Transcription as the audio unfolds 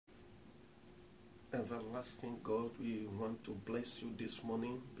Everlasting God, we want to bless you this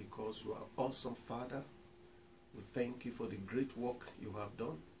morning because you are awesome, Father. We thank you for the great work you have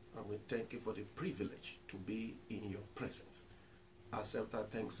done, and we thank you for the privilege to be in your presence. Accept our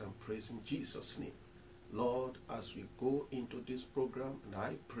thanks and praise in Jesus' name. Lord, as we go into this program, and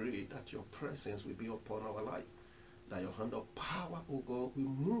I pray that your presence will be upon our life, that your hand of power, oh God, will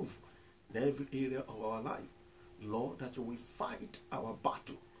move in every area of our life. Lord, that you will fight our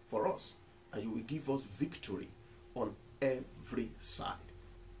battle for us, and you will give us victory on every side,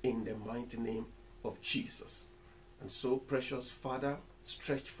 in the mighty name of Jesus. And so, precious Father,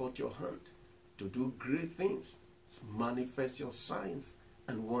 stretch forth your hand to do great things, manifest your signs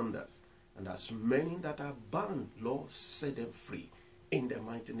and wonders. And as many that are bound, Lord, set them free in the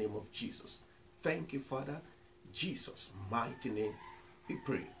mighty name of Jesus. Thank you, Father. Jesus' mighty name we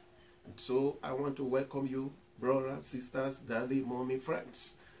pray. And so I want to welcome you, brothers, sisters, daddy, mommy,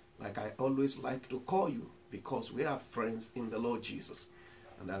 friends, like I always like to call you, because we are friends in the Lord Jesus.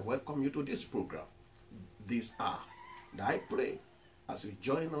 And I welcome you to this program, this hour. And I pray, as you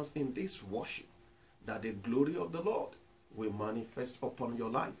join us in this worship, that the glory of the Lord will manifest upon your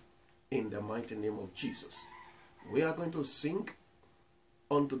life in the mighty name of Jesus. We are going to sing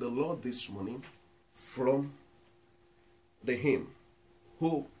unto the Lord this morning from the hymn,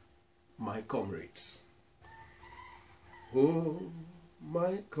 "Oh, my comrades." Oh,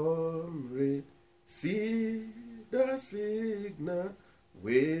 my comrade, see the signal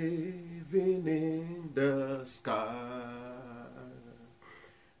waving in the sky.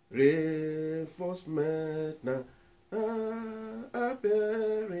 Reinforcement now are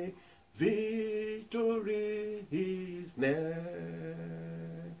bearing, victory is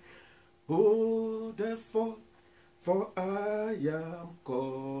near. Hold the fort, for I am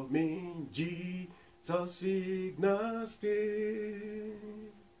coming, Jesus signal still.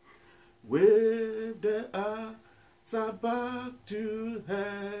 Wave the answer back to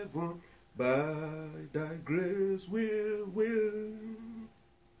heaven, by thy grace we will.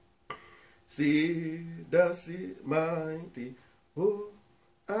 See the sea mighty, oh,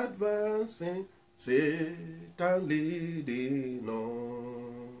 advancing, Satan leading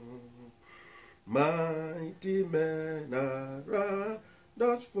on. Mighty men are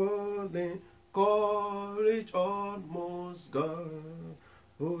thus falling, courage almost gone.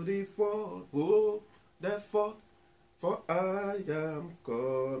 Oh, the fall, oh, the fall, for I am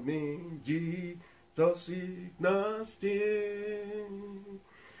coming, Jesus signal still.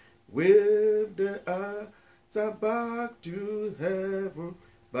 Wave the answer back to heaven,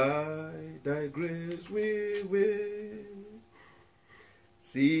 by thy grace we will.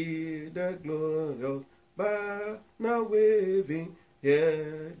 See the glorious banner waving,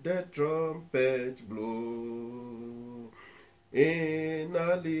 hear the trumpet blow. In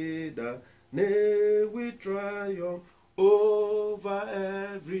our leader, nay, we triumph over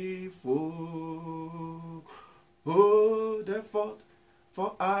every foe. Oh, the fort,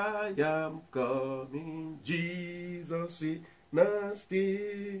 for I am coming, Jesus signal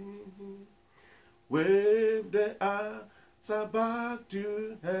still. Wave the answer back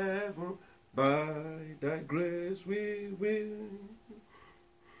to heaven, by thy grace we will.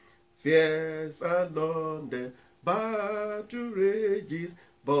 Fierce and long the battle rages,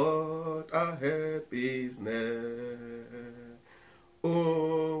 but our help is near.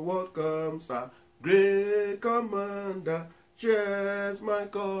 Oh, what comes our great commander, shares my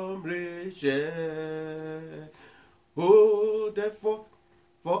comrade share. Oh, therefore,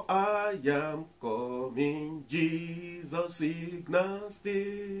 for I am coming, Jesus signal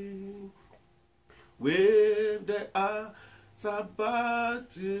still. Wave the answer back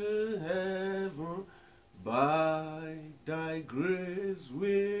to heaven, by thy grace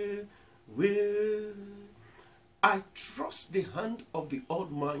we will. I trust the hand of the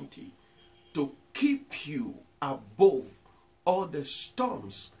Almighty to keep you above all the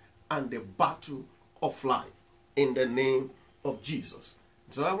storms and the battle of life, in the name of Jesus.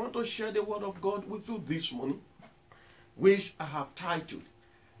 So I want to share the word of God with you this morning, which I have titled,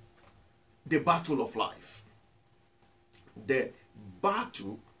 The Battle of Life. The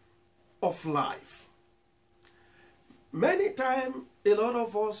Battle of Life. Many times, a lot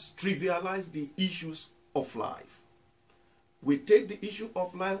of us trivialize the issues of life. We take the issue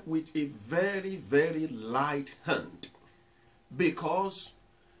of life with a very, very light hand, because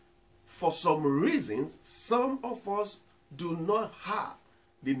for some reasons, some of us do not have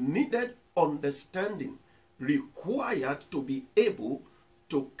the needed understanding required to be able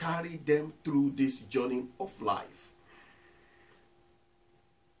to carry them through this journey of life.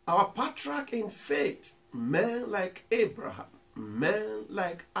 Our patriarch in faith, men like Abraham, men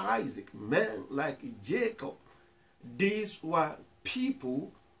like Isaac, men like Jacob. These were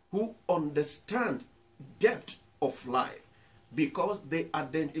people who understand depth of life because they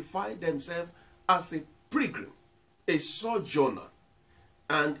identify themselves as a pilgrim, a sojourner.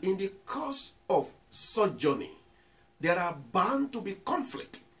 And in the course of sojourning, there are bound to be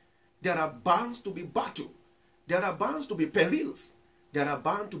conflict. There are bound to be battle. There are bound to be perils. There are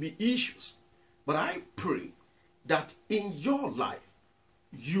bound to be issues. But I pray that in your life,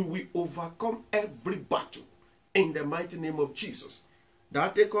 you will overcome every battle in the mighty name of Jesus.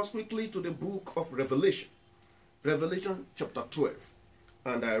 That takes us quickly to the book of Revelation. Revelation chapter 12.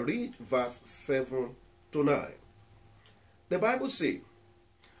 And I read verse 7 to 9. The Bible says,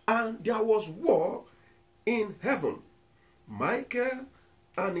 and there was war in heaven. Michael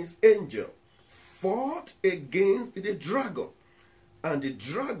and his angel fought against the dragon, and the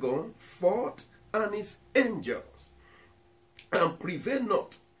dragon fought and his angels, and prevailed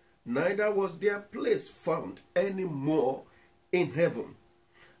not, neither was their place found any more in heaven.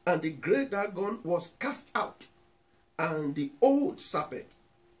 And the great dragon was cast out, and the old serpent,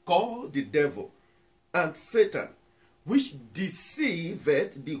 called the devil and Satan, which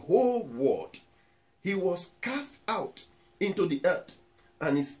deceiveth the whole world, he was cast out into the earth,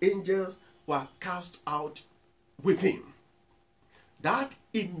 and his angels were cast out with him. That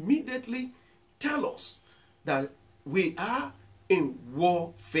immediately tells us that we are in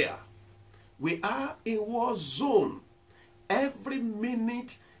warfare. We are in war zone. Every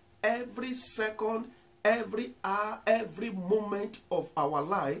minute, every second, every hour, every moment of our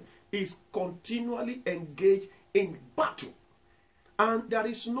life is continually engaged in battle. And there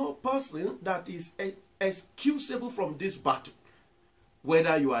is no person that is excusable from this battle.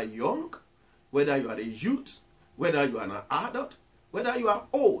 Whether you are young, whether you are a youth, whether you are an adult, whether you are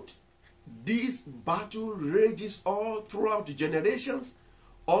old, this battle rages all throughout generations,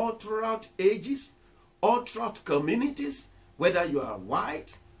 all throughout ages, all throughout communities, whether you are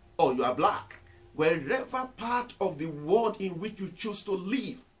white or you are black, wherever part of the world in which you choose to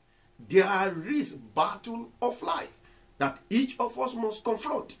live, there is battle of life that each of us must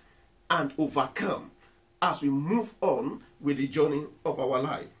confront and overcome as we move on with the journey of our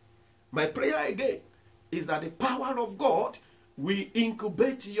life. My prayer again is that the power of God will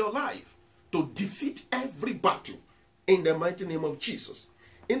incubate your life to defeat every battle in the mighty name of Jesus.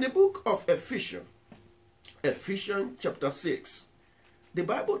 In the book of Ephesians chapter 6, the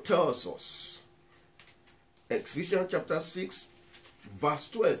Bible tells us, Ephesians chapter 6, verse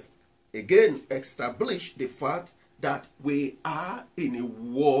 12, again establish the fact that we are in a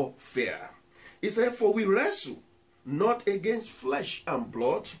warfare. It said, for we wrestle not against flesh and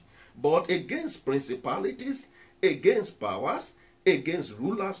blood, but against principalities, against powers, against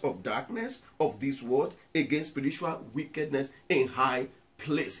rulers of darkness of this world, against spiritual wickedness in high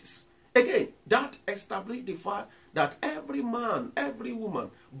places. Again, that established the fact that every man, every woman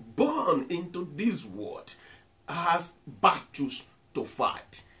born into this world has battles to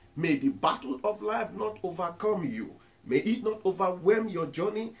fight. May the battle of life not overcome you. May it not overwhelm your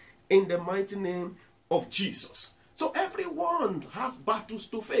journey in the mighty name of Jesus. So everyone has battles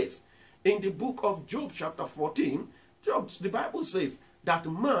to face. In the book of Job chapter 14, the Bible says that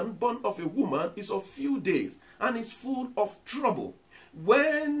man born of a woman is of few days and is full of trouble.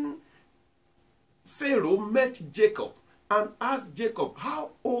 When Pharaoh met Jacob and asked Jacob,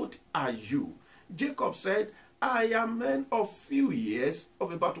 how old are you? Jacob said, I am man of few years,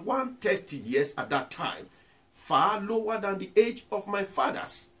 of about 130 years at that time, far lower than the age of my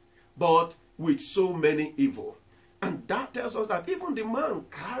fathers, but with so many evil. And that tells us that even the man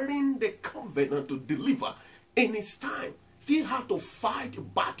carrying the covenant to deliver in his time still had to fight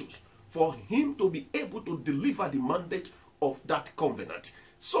battles for him to be able to deliver the mandate of that covenant.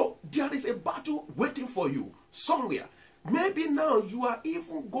 So there is a battle waiting for you somewhere. Maybe now you are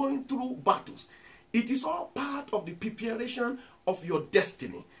even going through battles. It is all part of the preparation of your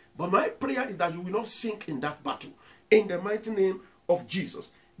destiny. But my prayer is that you will not sink in that battle. In the mighty name of Jesus.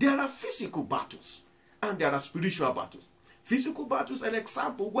 There are physical battles and there are spiritual battles. Physical battles, an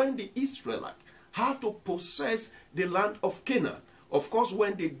example, when the Israelites have to possess the land of Canaan. Of course,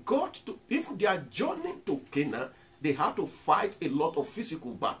 when they got to, even their journey to Canaan, they had to fight a lot of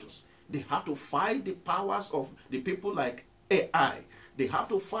physical battles. They had to fight the powers of the people like Ai. They have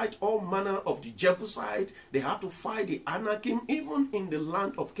to fight all manner of the Jebusites. They have to fight the Anakim, even in the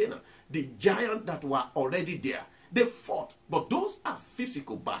land of Canaan. The giants that were already there. They fought. But those are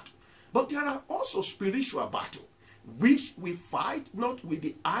physical battles. But there are also spiritual battles, which we fight not with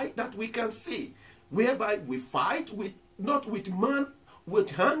the eye that we can see, whereby we fight with not with man,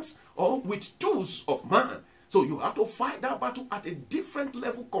 with hands or with tools of man. So you have to fight that battle at a different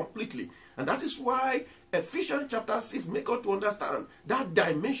level completely. And that is why Ephesians chapter 6 makes us to understand that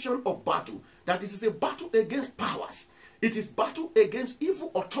dimension of battle. That it is a battle against powers. It is battle against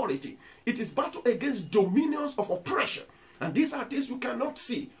evil authority. It is battle against dominions of oppression. And these are things you cannot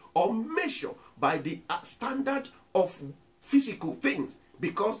see or measure by the standard of physical things,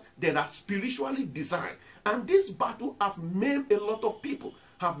 because they are spiritually designed. And this battle have maimed a lot of people,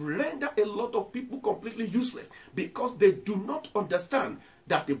 have rendered a lot of people completely useless, because they do not understand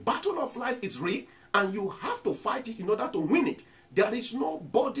that the battle of life is real and you have to fight it in order to win it. There is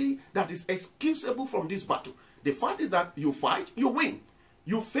nobody that is excusable from this battle. The fact is that you fight, you win.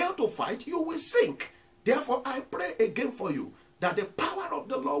 You fail to fight, you will sink. Therefore, I pray again for you that the power of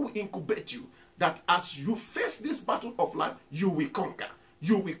the Lord will incubate you, that as you face this battle of life, you will conquer.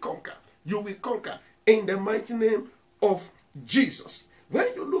 You will conquer. You will conquer in the mighty name of Jesus. When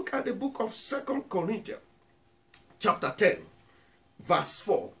you look at the book of 2 Corinthians chapter 10, verse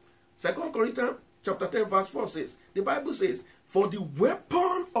 4. 2 Corinthians chapter 10, verse 4 says, the Bible says, for the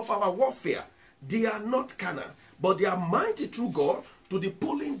weapon of our warfare, they are not carnal, but they are mighty through God to the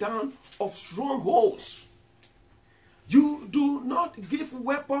pulling down of strongholds. You do not give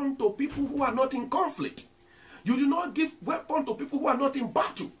weapon to people who are not in conflict. You do not give weapon to people who are not in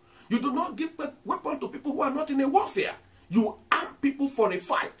battle. You do not give weapon to people who are not in a warfare. You arm people for a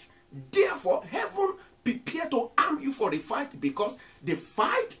fight. Therefore, heaven prepare to arm you for a fight, because the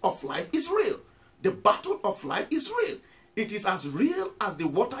fight of life is real. The battle of life is real. It is as real as the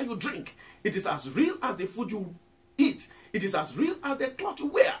water you drink. It is as real as the food you eat. It is as real as the cloth you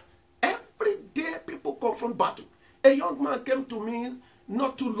wear. Every day people confront battle. A young man came to me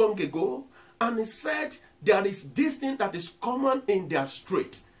not too long ago, and he said there is this thing that is common in their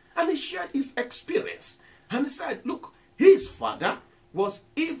street. And he shared his experience. And he said, look, his father was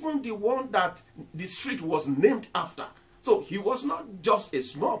even the one that the street was named after. So he was not just a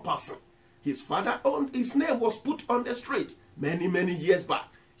small person. His father owned, his name was put on the street many, many years back.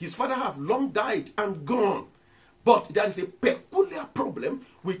 His father have long died and gone. But there is a peculiar problem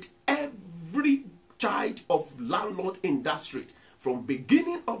with every child of landlord in that street, from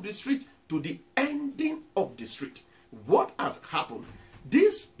beginning of the street to the ending of the street. What has happened?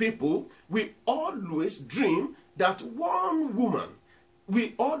 These people will always dream that one woman will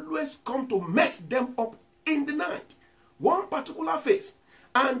always come to mess them up in the night. One particular face.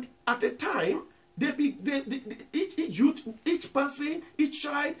 And at a time, each youth, each person, each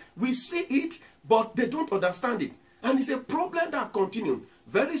child will see it, but they don't understand it. And it's a problem that continues.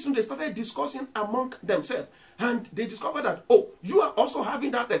 Very soon they started discussing among themselves. And they discovered that, oh, you are also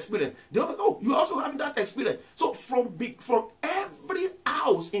having that experience. The other, oh, you are also having that experience. So from every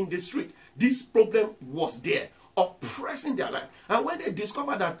house in the street, this problem was there, oppressing their life. And when they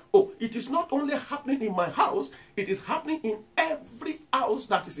discovered that, oh, it is not only happening in my house, it is happening in every house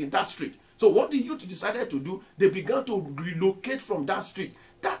that is in that street. So what the youth decided to do, they began to relocate from that street.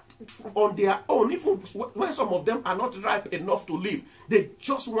 That on their own, even when some of them are not ripe enough to live, they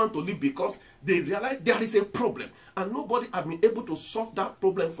just want to live because they realize there is a problem and nobody has been able to solve that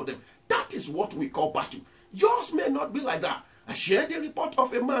problem for them. That is what we call battle. Yours may not be like that. I shared a report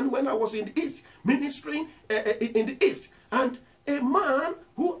of a man when I was in the East, ministering in the East, and a man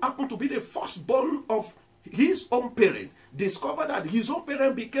who happened to be the firstborn of his own parent discovered that his own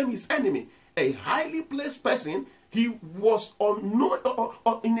parent became his enemy. A highly placed person. He was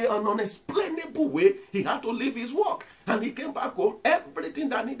in an unexplainable way. He had to leave his work. And he came back home. Everything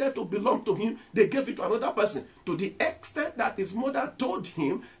that needed to belong to him, they gave it to another person. To the extent that his mother told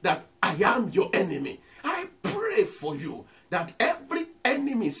him that I am your enemy. I pray for you that every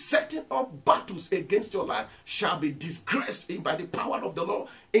enemy setting up battles against your life shall be disgraced by the power of the Lord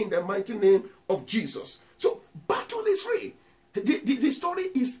in the mighty name of Jesus. So battle is real. The story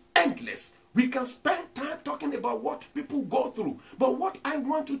is endless. We can spend time talking about what people go through. But what I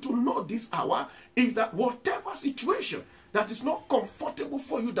want you to know this hour is that whatever situation that is not comfortable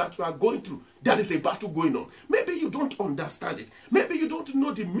for you that you are going through, there is a battle going on. Maybe you don't understand it. Maybe you don't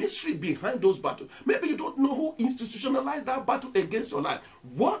know the mystery behind those battles. Maybe you don't know who institutionalized that battle against your life.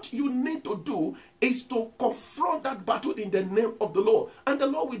 What you need to do is to confront that battle in the name of the Lord. And the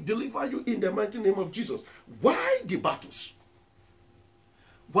Lord will deliver you in the mighty name of Jesus. Why the battles?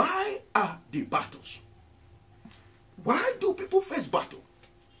 Why are the battles? Why do people face battle?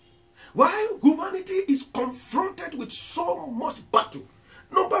 Why humanity is confronted with so much battle?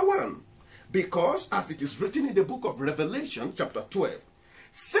 Number one, because as it is written in the book of Revelation chapter 12,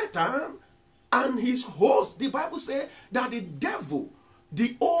 Satan and his host, the Bible says that the devil,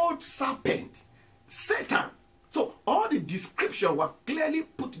 the old serpent, Satan. So all the description were clearly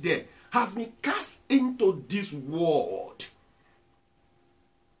put there. has been cast into this world.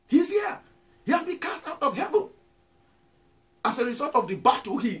 He's here. He has been cast out of heaven as a result of the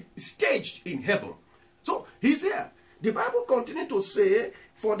battle he staged in heaven. So he's here. The Bible continues to say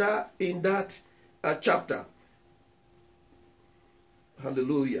further in that chapter.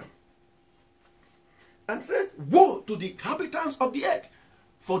 Hallelujah. And says, woe to the inhabitants of the earth,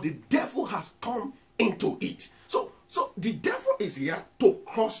 for the devil has come into it. So the devil is here to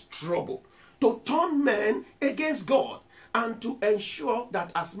cause trouble, to turn men against God, and to ensure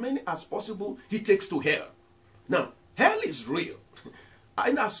that as many as possible he takes to hell. Now, hell is real.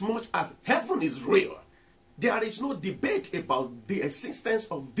 And as much as heaven is real, there is no debate about the existence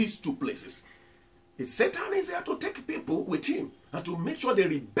of these two places. Satan is here to take people with him and to make sure they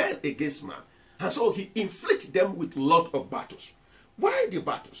rebel against man. And so he inflicts them with a lot of battles. Why the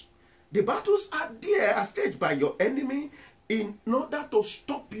battles? The battles are there, are staged by your enemy in order to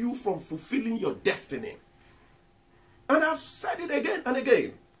stop you from fulfilling your destiny. And I've said it again and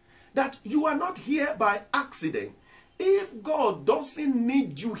again, that you are not here by accident. If God doesn't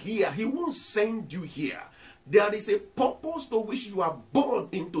need you here, he won't send you here. There is a purpose to which you are born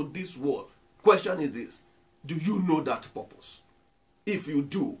into this world. Question is this: do you know that purpose? If you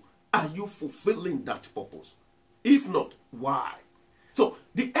do, are you fulfilling that purpose? If not, why? So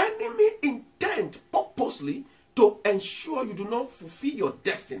the enemy intends purposely to ensure you do not fulfill your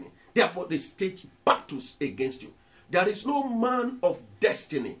destiny. Therefore, they stage battles against you. There is no man of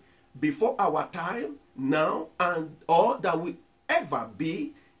destiny before our time, now, and or that will ever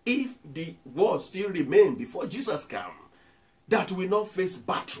be, if the world still remain before Jesus comes, that will not face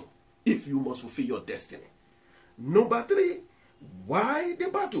battle if you must fulfill your destiny. Number 3, why the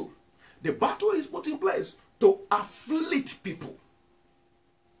battle? The battle is put in place to afflict people.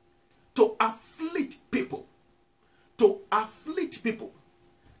 To afflict people. To afflict people.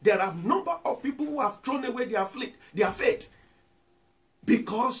 There are a number of people who have thrown away their faith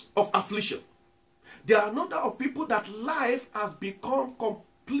because of affliction. There are a number of people that life has become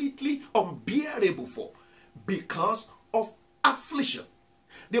completely unbearable for because of affliction.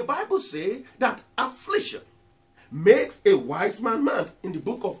 The Bible says that affliction makes a wise man mad in the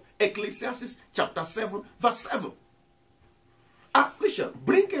book of Ecclesiastes chapter 7 verse 7. Affliction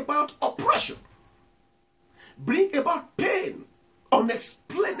bring about oppression, bring about pain,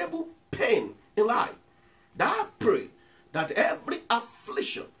 unexplainable pain in life. That I pray that every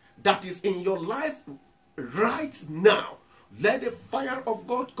affliction that is in your life right now, let the fire of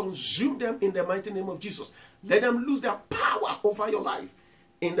God consume them in the mighty name of Jesus. Let them lose their power over your life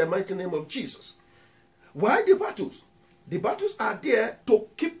in the mighty name of Jesus. Why the battles? The battles are there to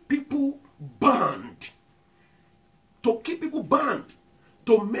keep people bound. To keep people bound.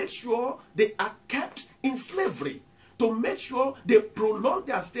 To make sure they are kept in slavery. To make sure they prolong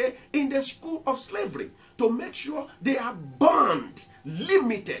their stay in the school of slavery. To make sure they are bound,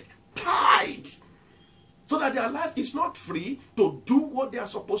 limited, tied. So that their life is not free to do what they are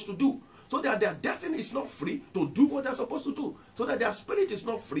supposed to do. So that their destiny is not free to do what they are supposed to do. So that their spirit is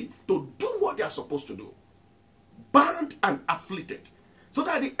not free to do what they are supposed to do. Bound and afflicted. So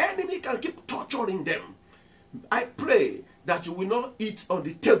that the enemy can keep torturing them. I pray that you will not eat on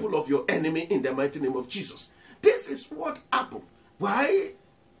the table of your enemy in the mighty name of Jesus. This is what happened. Why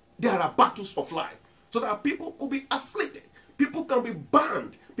there are battles of life. So that people will be afflicted. People can be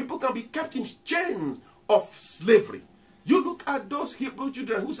bound. People can be kept in chains of slavery. You look at those Hebrew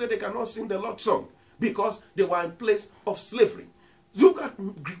children who said they cannot sing the Lord's song because they were in place of slavery. Look at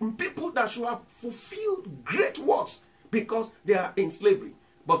people that should have fulfilled great works because they are in slavery.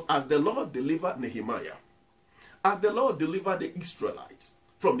 But as the Lord delivered Nehemiah, as the Lord delivered the Israelites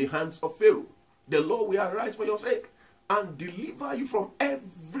from the hands of Pharaoh, the Lord will arise for your sake and deliver you from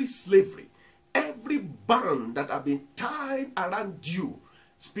every slavery, every bond that have been tied around you,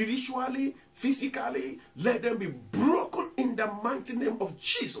 spiritually, physically. Let them be broken in the mighty name of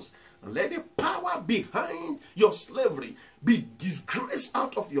Jesus. And let the power behind your slavery be disgraced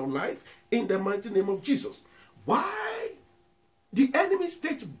out of your life in the mighty name of Jesus. Why? The enemy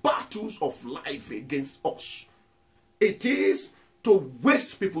stage battles of life against us. It is to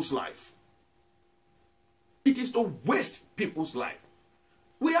waste people's life. It is to waste people's life.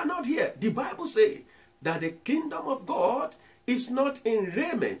 We are not here. The Bible says that the kingdom of God is not in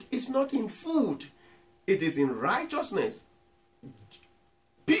raiment, it's not in food. It is in righteousness,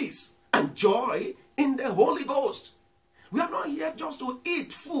 peace, and joy in the Holy Ghost. We are not here just to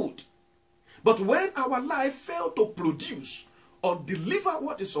eat food. But when our life fails to produce or deliver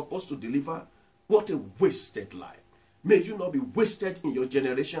what it's supposed to deliver, what a wasted life. May you not be wasted in your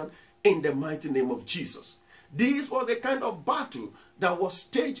generation in the mighty name of Jesus. This was the kind of battle that was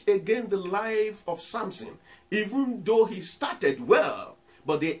staged against the life of Samson. Even though he started well,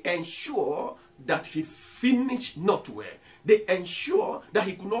 but they ensure that he finished not well. They ensure that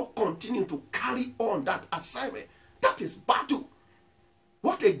he could not continue to carry on that assignment. That is battle.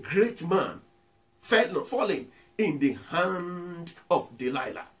 What a great man falling in the hand of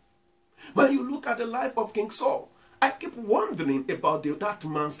Delilah. When you look at the life of King Saul, I keep wondering about that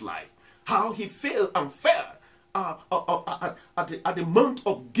man's life. How he fell and fell at the Mount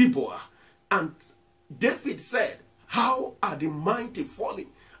of Gilboa. And David said, how are the mighty falling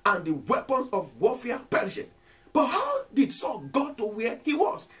and the weapons of warfare perishing? But how did Saul go to where he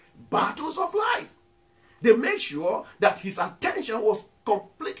was? Battles of life. They made sure that his attention was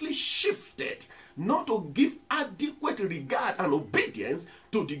completely shifted, not to give adequate regard and obedience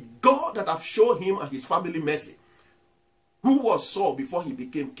to the God that have shown him and his family mercy. Who was Saul before he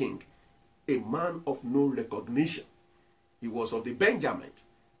became king? A man of no recognition. He was of the Benjamin,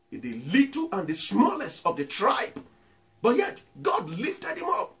 the little and the smallest of the tribe. But yet, God lifted him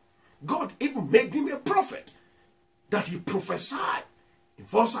up. God even made him a prophet, that he prophesied in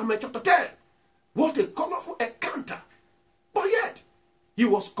 1 Samuel chapter 10. What a colorful encounter. But yet, he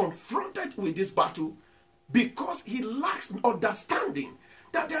was confronted with this battle because he lacks understanding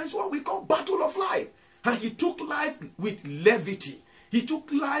that there is what we call battle of life. And he took life with levity. He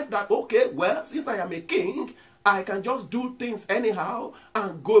took life that, okay, well, since I am a king, I can just do things anyhow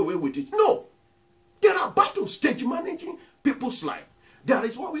and go away with it. No. There are battles stage managing people's life. There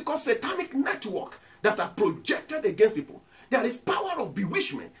is what we call satanic network that are projected against people. There is power of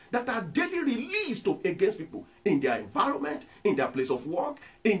bewitchment that are daily released against people in their environment, in their place of work,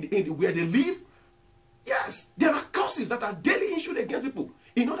 in where they live. Yes, there are curses that are daily issued against people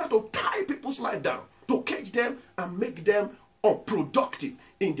in order to tie people's life down, to cage them and make them unproductive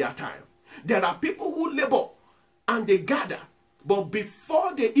in their time. There are people who labor and they gather, but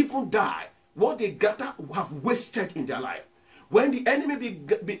before they even die, what they gather have wasted in their life. When the enemy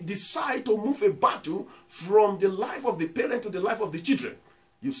decide to move a battle from the life of the parent to the life of the children,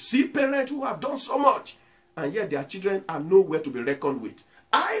 you see parents who have done so much, and yet their children are nowhere to be reckoned with.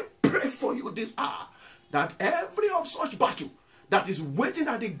 I pray for you this hour that every of such battle that is waiting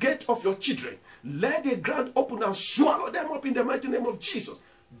at the gate of your children, let the ground open and swallow them up in the mighty name of Jesus.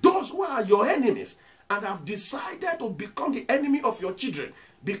 Those who are your enemies and have decided to become the enemy of your children,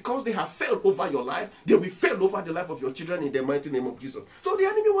 because they have failed over your life, they will fail over the life of your children in the mighty name of Jesus. So the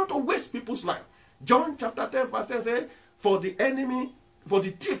enemy want to waste people's life. John chapter 10 verse 10 says, for the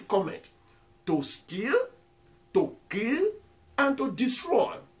thief cometh to steal, to kill, and to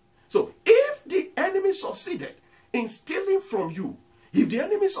destroy. So if the enemy succeeded in stealing from you, if the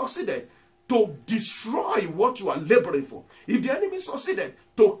enemy succeeded to destroy what you are laboring for, if the enemy succeeded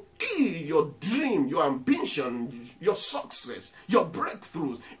to kill your dream, your ambition, your success, your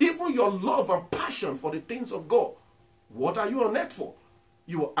breakthroughs, even your love and passion for the things of God, what are you on earth for?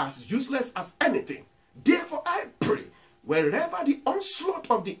 You are as useless as anything. Therefore, I pray, wherever the onslaught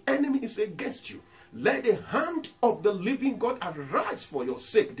of the enemy is against you, let the hand of the living God arise for your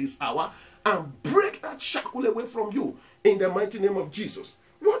sake this hour and break that shackle away from you in the mighty name of Jesus.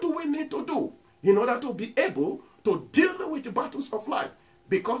 What do we need to do in order to be able to deal with the battles of life?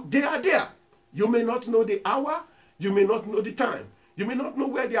 Because they are there. You may not know the hour. You may not know the time. You may not know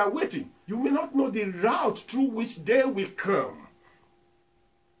where they are waiting. You may not know the route through which they will come.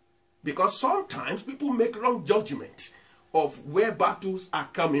 Because sometimes people make wrong judgment of where battles are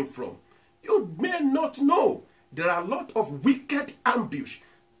coming from. You may not know. There are a lot of wicked ambush.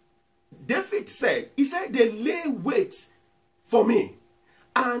 David said, he said, they lay wait for me,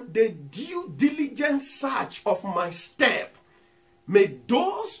 and the due diligent search of my step. May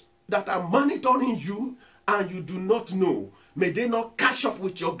those that are monitoring you and you do not know, may they not catch up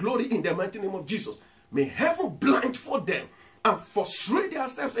with your glory in the mighty name of Jesus. May heaven blindfold them and frustrate their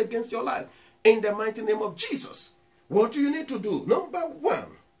steps against your life in the mighty name of Jesus. What do you need to do? Number one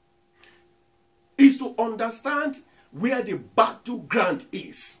is to understand where the battleground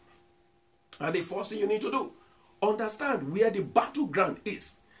is. And the first thing you need to do, understand where the battleground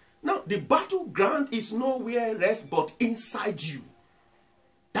is. Now, the battleground is nowhere else but inside you.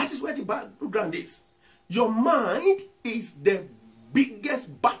 That is where the battleground is. Your mind is the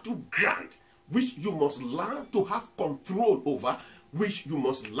biggest battleground, which you must learn to have control over, which you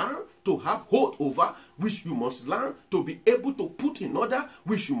must learn to have hold over, which you must learn to be able to put in order,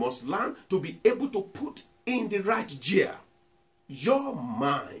 which you must learn to be able to put in the right gear. Your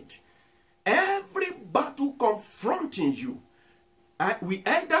mind. Every battle confronting you, we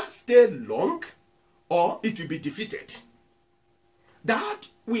either stay long or it will be defeated. That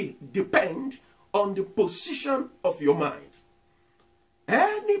will depend on the position of your mind.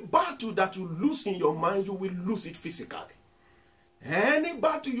 Any battle that you lose in your mind, you will lose it physically. Any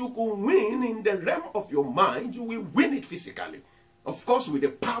battle you can win in the realm of your mind, you will win it physically. Of course, with the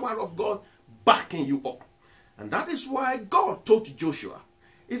power of God backing you up. And that is why God told Joshua.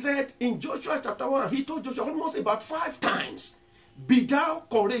 He said in Joshua chapter 1, he told Joshua almost about 5 times, be thou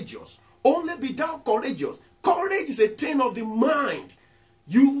courageous. Only be thou courageous. Courage is a thing of the mind.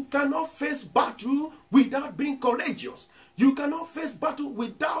 You cannot face battle without being courageous. You cannot face battle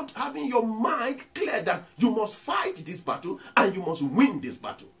without having your mind clear that you must fight this battle and you must win this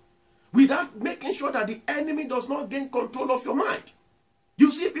battle. Without making sure that the enemy does not gain control of your mind.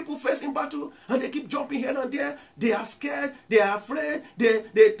 You see people facing battle and they keep jumping here and there. They are scared. They are afraid.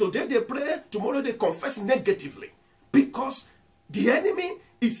 Today they pray. Tomorrow they confess negatively. Because the enemy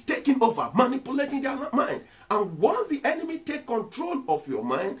is taking over, manipulating their mind. And once the enemy takes control of your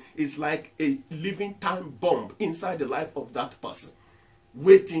mind, it's like a living time bomb inside the life of that person,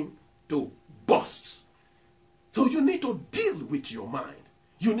 waiting to burst. So you need to deal with your mind.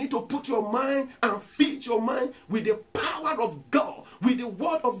 You need to put your mind and feed your mind with the power of God, with the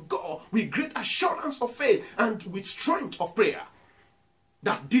word of God, with great assurance of faith, and with strength of prayer,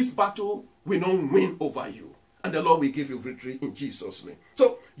 that this battle will not win over you. And the Lord will give you victory in Jesus' name.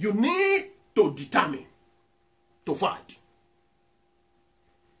 So you need to determine to fight.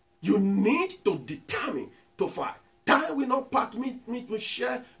 You need to determine to fight. Time will not part me to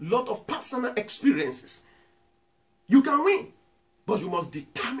share a lot of personal experiences. You can win, but you must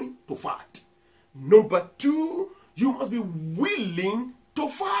determine to fight. Number 2, you must be willing to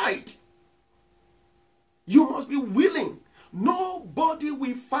fight. You must be willing. Nobody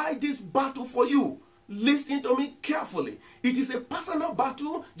will fight this battle for you. Listen to me carefully. It is a personal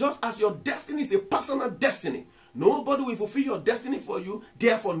battle, just as your destiny is a personal destiny. Nobody will fulfill your destiny for you.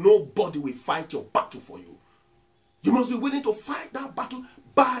 Therefore, nobody will fight your battle for you. You must be willing to fight that battle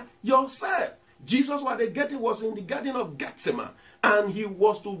by yourself. Jesus was in the Garden of Gethsemane, and he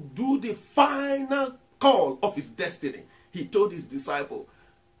was to do the final call of his destiny. He told his disciple,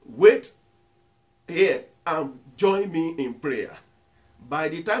 wait here and join me in prayer. By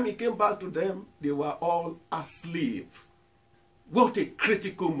the time he came back to them, they were all asleep. What a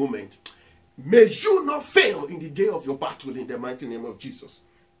critical moment. May you not fail in the day of your battle in the mighty name of Jesus.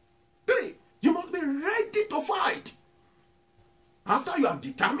 3, you must be ready to fight. After you have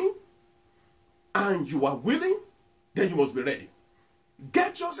determined and you are willing, then you must be ready.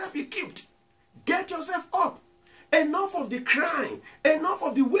 Get yourself equipped. Get yourself up. Enough of the crying, enough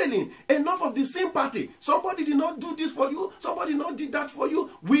of the wailing, enough of the sympathy. Somebody did not do this for you, somebody not did that for you.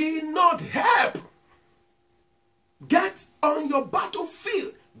 We not help. Get on your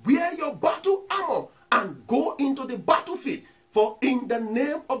battlefield, wear your battle armor, and go into the battlefield. For in the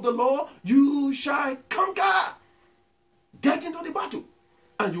name of the Lord, you shall conquer. Get into the battle,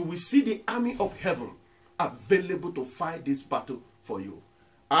 and you will see the army of heaven available to fight this battle for you.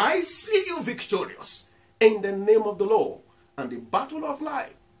 I see you victorious in the name of the Lord, and the battle of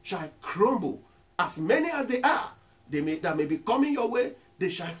life shall crumble. As many as they are, that may be coming your way, they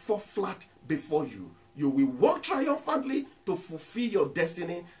shall fall flat before you. You will walk triumphantly to fulfill your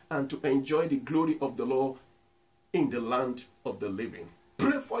destiny and to enjoy the glory of the Lord in the land of the living.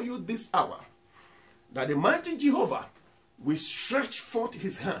 Pray for you this hour, that the mighty Jehovah will stretch forth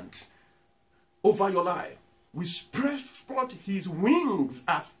his hand over your life, will stretch forth his wings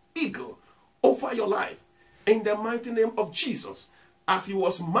as eagle over your life, in the mighty name of Jesus, as he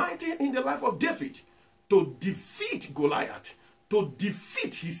was mighty in the life of David to defeat Goliath, to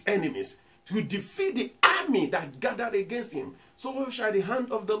defeat his enemies, to defeat the army that gathered against him. So shall the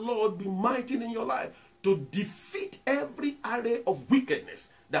hand of the Lord be mighty in your life to defeat every array of wickedness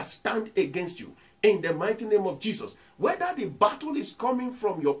that stand against you, in the mighty name of Jesus. Whether the battle is coming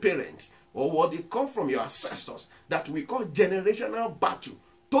from your parents or what they call from your ancestors, that we call generational battle,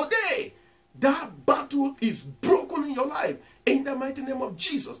 today that battle is broken in your life in the mighty name of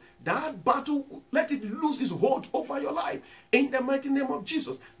Jesus. That battle, let it lose its hold over your life in the mighty name of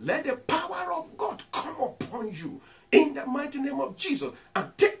Jesus. Let the power of God come upon you in the mighty name of Jesus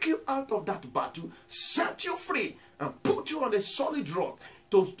and take you out of that battle, set you free, and put you on a solid rock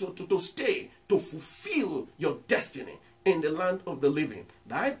to stay, to fulfill your destiny in the land of the living.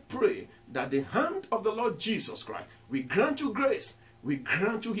 I pray that the hand of the Lord Jesus Christ will grant you grace, will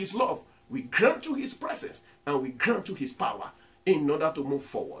grant you his love, we grant you his presence, and we grant you his power in order to move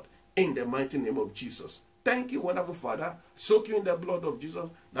forward in the mighty name of Jesus. Thank you, wonderful Father. Soak you in the blood of Jesus.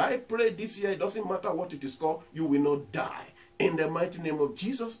 I pray this year, it doesn't matter what it is called, you will not die. In the mighty name of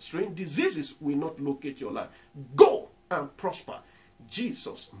Jesus, strange diseases will not locate your life. Go and prosper.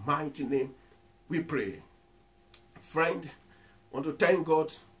 Jesus' mighty name we pray. Friend, I want to thank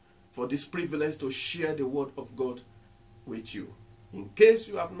God for this privilege to share the word of God with you. In case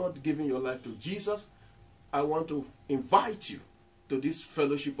you have not given your life to Jesus, I want to invite you to this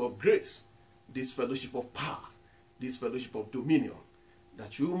fellowship of grace, this fellowship of power, this fellowship of dominion,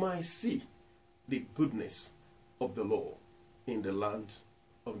 that you might see the goodness of the Lord in the land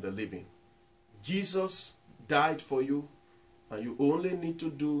of the living. Jesus died for you, and you only need to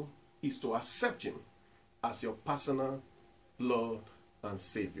do is to accept him as your personal Lord and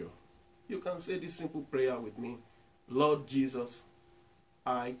Savior. You can say this simple prayer with me. Lord Jesus,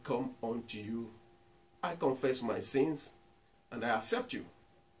 I come unto you. I confess my sins, and I accept you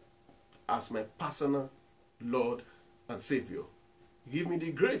as my personal Lord and Savior. Give me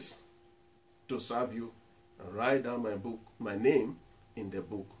the grace to serve you and write down my name in the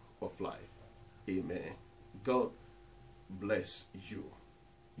book of life. Amen. God bless you.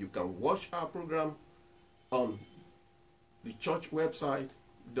 You can watch our program on the church website,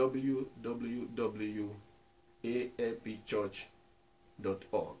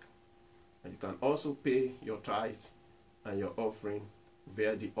 www.aapchurch.org. And you can also pay your tithe and your offering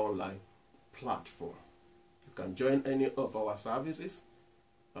via the online platform. You can join any of our services,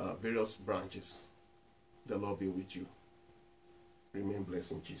 various branches. The Lord be with you. Remain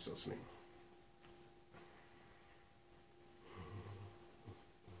blessed in Jesus' name.